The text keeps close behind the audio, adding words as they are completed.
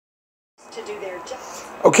to do their job.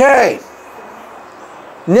 Okay.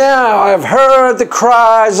 Now I have heard the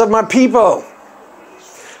cries of my people.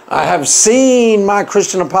 I have seen my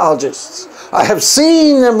Christian apologists. I have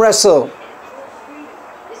seen them wrestle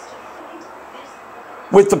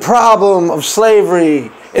with the problem of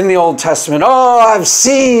slavery in the Old Testament. Oh, I've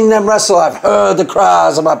seen them wrestle. I've heard the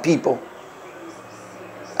cries of my people.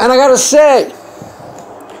 And I got to say,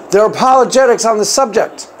 there are apologetics on the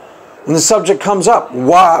subject. When the subject comes up,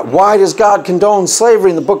 why does God condone slavery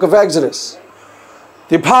in the book of Exodus?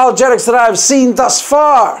 The apologetics that I've seen thus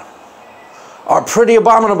far are pretty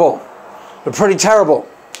abominable. They're pretty terrible.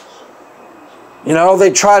 You know,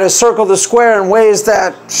 they try to circle the square in ways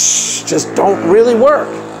that just don't really work.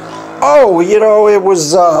 Oh, you know, it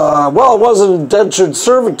was, well, it wasn't indentured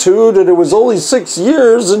servitude, and it was only 6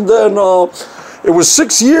 years, and then it was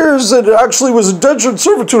 6 years, and it actually was indentured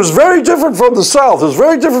servitude. It was very different from the South. It was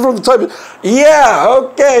very different from the type of... Yeah,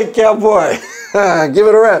 okay, cowboy. Give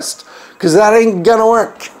it a rest, because that ain't gonna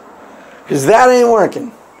work. Because that ain't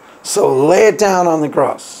working. So lay it down on the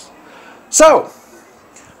cross. So,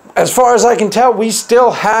 as far as I can tell, we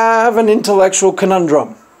still have an intellectual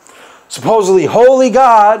conundrum. Supposedly holy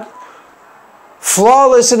God,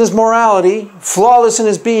 flawless in his morality, flawless in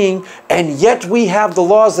his being, and yet we have the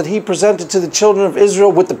laws that he presented to the children of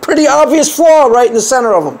Israel with the pretty obvious flaw right in the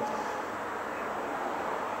center of them.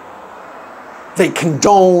 They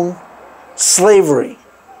condone slavery,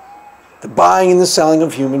 the buying and the selling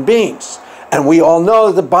of human beings. And we all know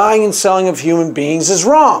that the buying and selling of human beings is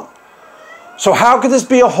wrong. So how could this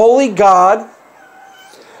be a holy God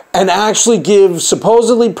and actually give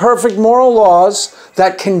supposedly perfect moral laws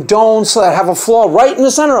that condone, that have a flaw right in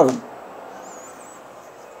the center of them?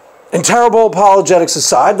 And terrible apologetics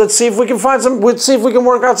aside, let's see if we can find some, let's see if we can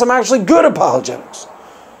work out some actually good apologetics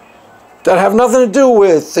that have nothing to do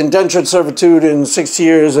with indentured servitude in 6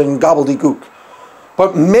 years and gobbledygook,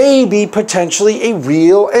 but maybe potentially a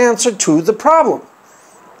real answer to the problem.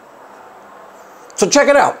 So check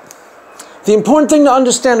it out. The important thing to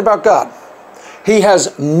understand about God, he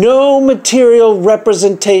has no material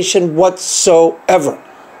representation whatsoever.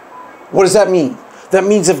 What does that mean? That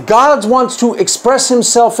means if God wants to express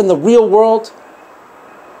himself in the real world,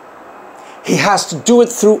 he has to do it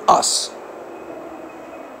through us,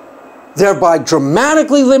 thereby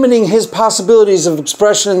dramatically limiting his possibilities of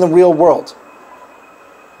expression in the real world.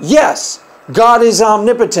 Yes, God is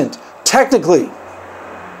omnipotent, technically.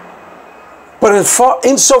 But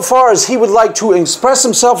insofar as he would like to express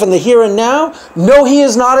himself in the here and now, no, he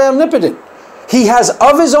is not omnipotent. He has,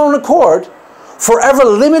 of his own accord, forever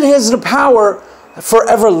limited his power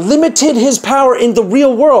in the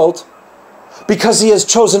real world because he has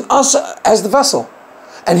chosen us as the vessel.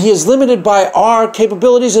 And he is limited by our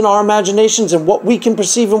capabilities and our imaginations and what we can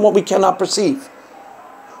perceive and what we cannot perceive.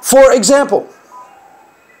 For example,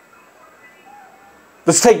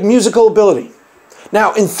 let's take musical ability.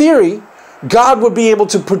 Now, in theory, God would be able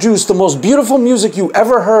to produce the most beautiful music you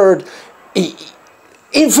ever heard,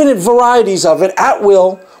 infinite varieties of it at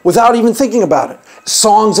will, without even thinking about it.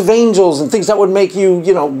 Songs of angels and things that would make you,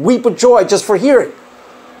 you know, weep with joy just for hearing,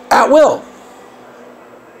 at will.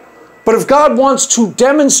 But if God wants to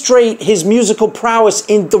demonstrate his musical prowess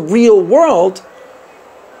in the real world,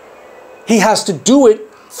 he has to do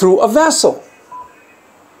it through a vessel.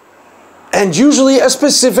 And usually a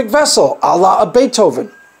specific vessel, a la a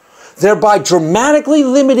Beethoven, thereby dramatically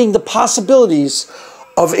limiting the possibilities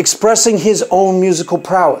of expressing his own musical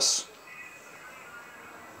prowess.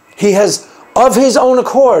 He has, of his own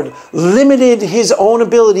accord, limited his own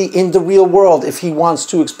ability in the real world if he wants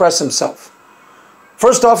to express himself.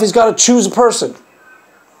 First off, he's got to choose a person.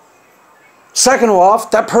 Second off,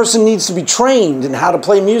 that person needs to be trained in how to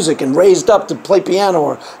play music and raised up to play piano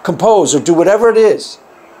or compose or do whatever it is.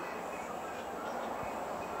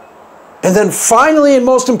 And then finally, and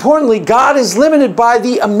most importantly, God is limited by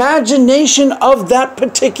the imagination of that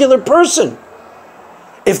particular person.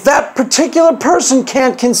 If that particular person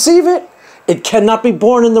can't conceive it, it cannot be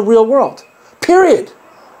born in the real world. Period.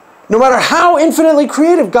 No matter how infinitely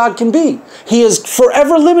creative God can be, he has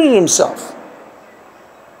forever limited himself.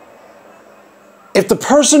 If the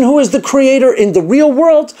person who is the creator in the real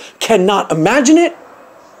world cannot imagine it,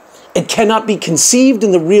 it cannot be conceived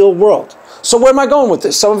in the real world. So where am I going with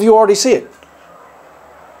this? Some of you already see it.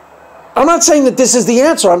 I'm not saying that this is the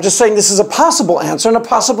answer. I'm just saying this is a possible answer and a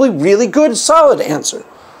possibly really good, solid answer.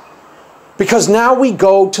 Because now we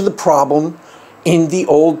go to the problem in the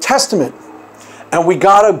Old Testament. And we've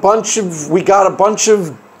got God's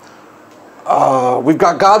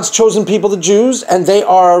chosen people, the Jews, and they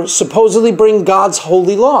are supposedly bringing God's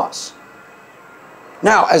holy laws.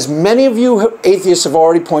 Now, as many of you atheists have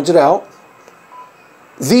already pointed out,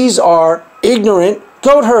 these are ignorant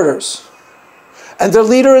goat herders. And their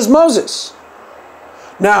leader is Moses.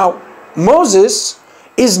 Now, Moses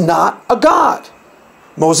is not a god.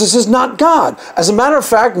 Moses is not God. As a matter of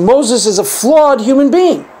fact, Moses is a flawed human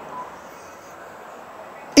being.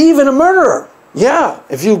 Even a murderer. Yeah,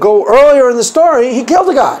 if you go earlier in the story, he killed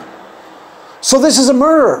a guy. So this is a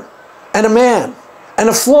murderer and a man, and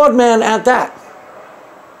a flawed man at that.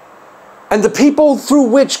 And the people through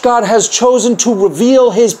which God has chosen to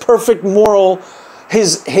reveal his perfect moral,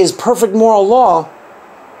 his perfect moral law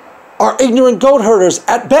are ignorant goat herders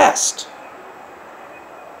at best.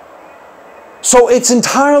 So it's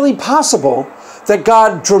entirely possible that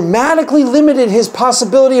God dramatically limited his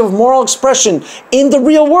possibility of moral expression in the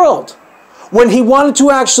real world when he wanted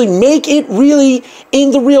to actually make it really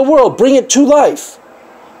in the real world, bring it to life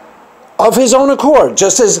of his own accord.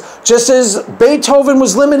 Just as Beethoven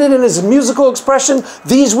was limited in his musical expression,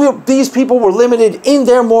 these people were limited in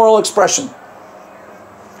their moral expression.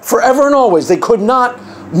 Forever and always, they could not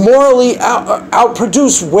morally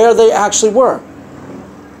outproduce where they actually were.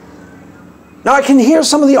 Now I can hear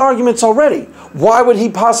some of the arguments already. Why would he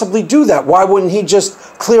possibly do that? Why wouldn't he just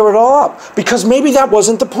clear it all up? Because maybe that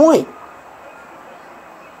wasn't the point.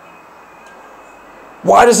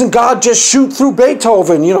 Why doesn't God just shoot through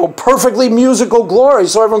Beethoven, perfectly musical glory,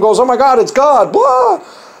 so everyone goes, oh my God, it's God, blah.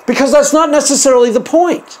 Because that's not necessarily the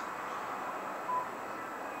point.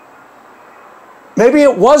 Maybe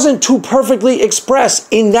it wasn't to perfectly express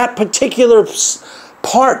in that particular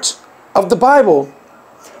part of the Bible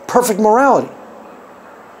perfect morality.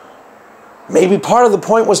 Maybe part of the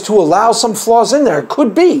point was to allow some flaws in there. It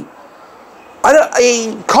could be.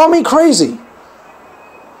 Call me crazy.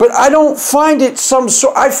 But I don't find it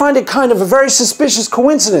I find it kind of a very suspicious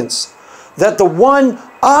coincidence that the one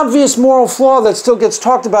obvious moral flaw that still gets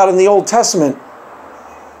talked about in the Old Testament,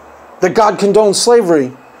 that God condones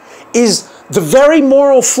slavery, is the very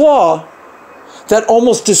moral flaw that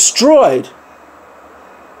almost destroyed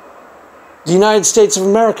the United States of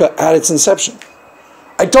America at its inception.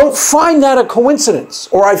 I don't find that a coincidence,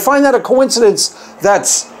 or I find that a coincidence that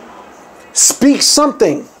speaks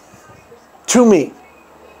something to me.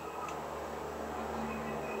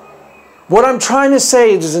 What I'm trying to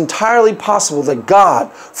say is entirely possible that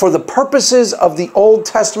God, for the purposes of the Old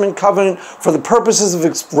Testament covenant, for the purposes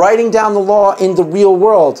of writing down the law in the real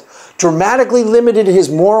world, dramatically limited his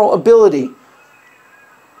moral ability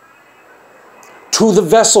to the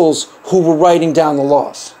vessels who were writing down the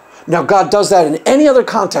laws. Now, God does that in any other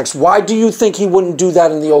context. Why do you think he wouldn't do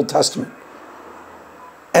that in the Old Testament?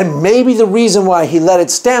 And maybe the reason why he let it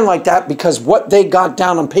stand like that, because what they got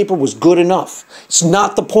down on paper was good enough. It's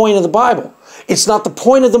not the point of the Bible. It's not the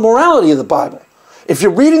point of the morality of the Bible. If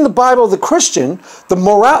you're reading the Bible of the Christian, the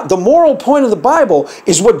moral point of the Bible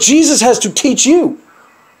is what Jesus has to teach you.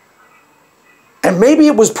 And maybe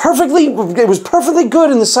it was perfectly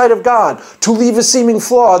good in the sight of God to leave a seeming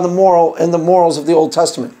flaw in the morals of the Old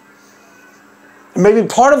Testament. And maybe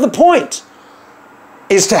part of the point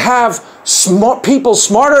is to have people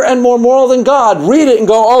smarter and more moral than God read it and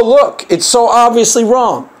go, oh look, it's so obviously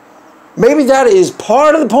wrong. Maybe that is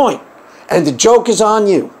part of the point, and the joke is on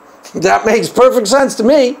you. That makes perfect sense to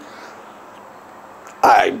me.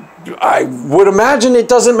 I would imagine it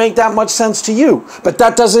doesn't make that much sense to you, but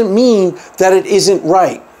that doesn't mean that it isn't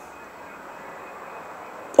right,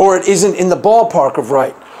 or it isn't in the ballpark of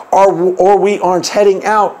right, or we aren't heading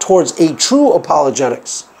out towards a true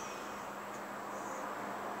apologetics.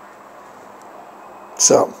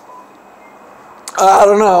 So, I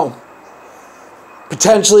don't know.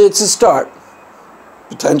 Potentially it's a start.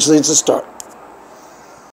 Potentially it's a start.